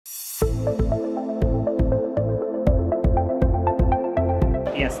Yes,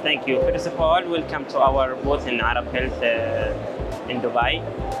 thank you. First of all, welcome to our booth in Arab Health in Dubai.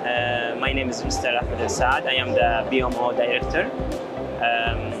 My name is Mr. Ahmed Al Saad. I am the BMO Director.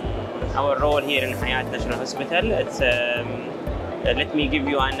 Our role here in Hayat National Hospital, let me give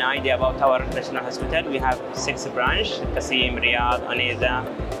you an idea about our National Hospital. We have 6 branches: Qasim, Riyadh, Aneza,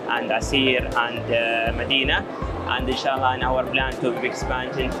 and Asir, and Medina. And inshallah, in our plan to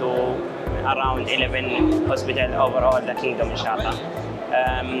expand into around 11 hospitals overall the kingdom, inshallah.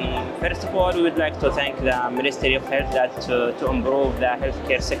 First of all, we would like to thank the Ministry of Health to improve the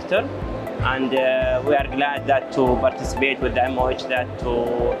healthcare sector, and we are glad that to participate with the MOH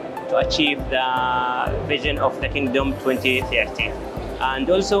to achieve the vision of the Kingdom 2030. And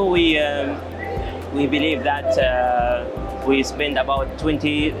also we believe that we spend about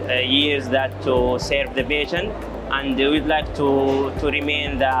 20 years that to serve the patient, and we'd like to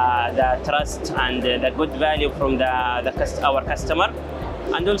remain the trust and the good value from our customer.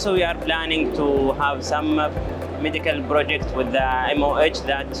 And also we are planning to have some medical projects with the MOH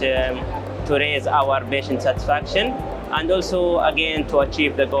that to raise our patient satisfaction, and also again to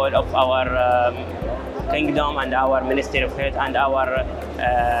achieve the goal of our kingdom and our Ministry of Health and our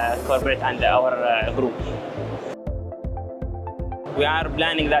corporate and our group. We are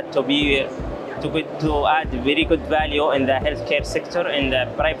planning that to add very good value in the healthcare sector, in the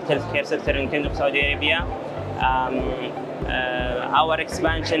private healthcare sector in Kingdom of Saudi Arabia. Our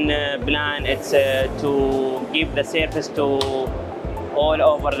expansion plan is to give the service to all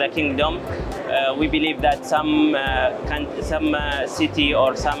over the kingdom. We believe that some city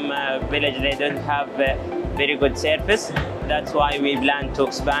or some village, they don't have very good service. That's why we plan to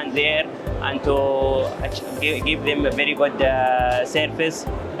expand there and to give them a very good service,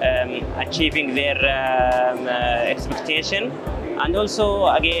 achieving their expectation. And also,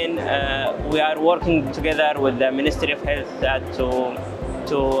 again, we are working together with the Ministry of Health to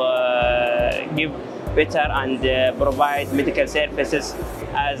give better and provide medical services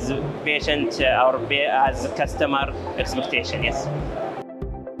as patient or as customer expectation. Yes.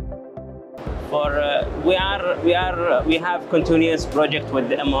 We have continuous project with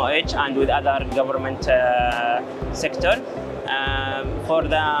the MOH and with other government sector. For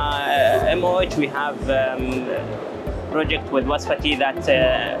the MOH, we have project with Wasfati that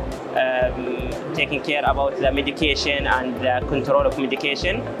taking care about the medication and the control of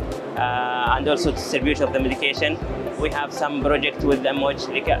medication, and also distribution of the medication. We have some project with the MOH,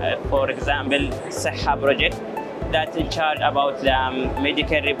 for example, Sahha project, that's in charge about the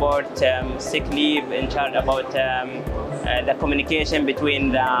medical report, sick leave, in charge about the communication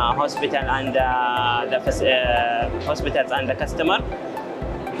between the hospital and the hospitals and the customer.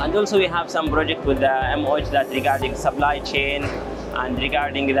 And also we have some project with the MOH that regarding supply chain and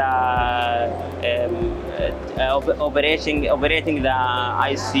regarding the operating the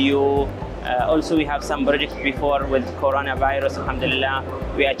ICU. Also we have some projects before with coronavirus. Alhamdulillah,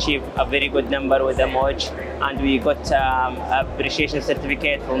 we achieved a very good number with MOH, and we got appreciation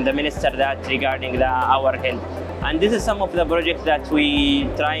certificate from the minister that regarding our health. And this is some of the projects that we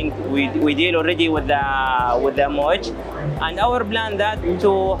deal already with the MOH, and our plan that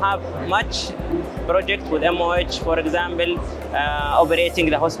to have much project with MOH. For example, operating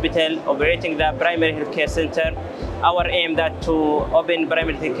the hospital, operating the primary healthcare center. Our aim that to open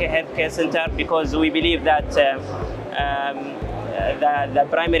primary healthcare center, because we believe that the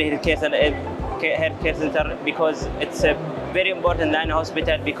primary healthcare center, because it's a very important line of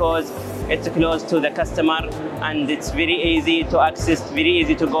hospital, because it's close to the customer and it's very easy to access, very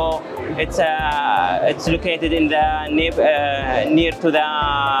easy to go. It's located in the near to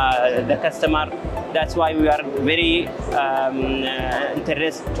the customer. That's why we are very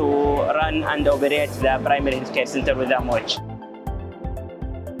interested to run and operate the primary healthcare center with MOH.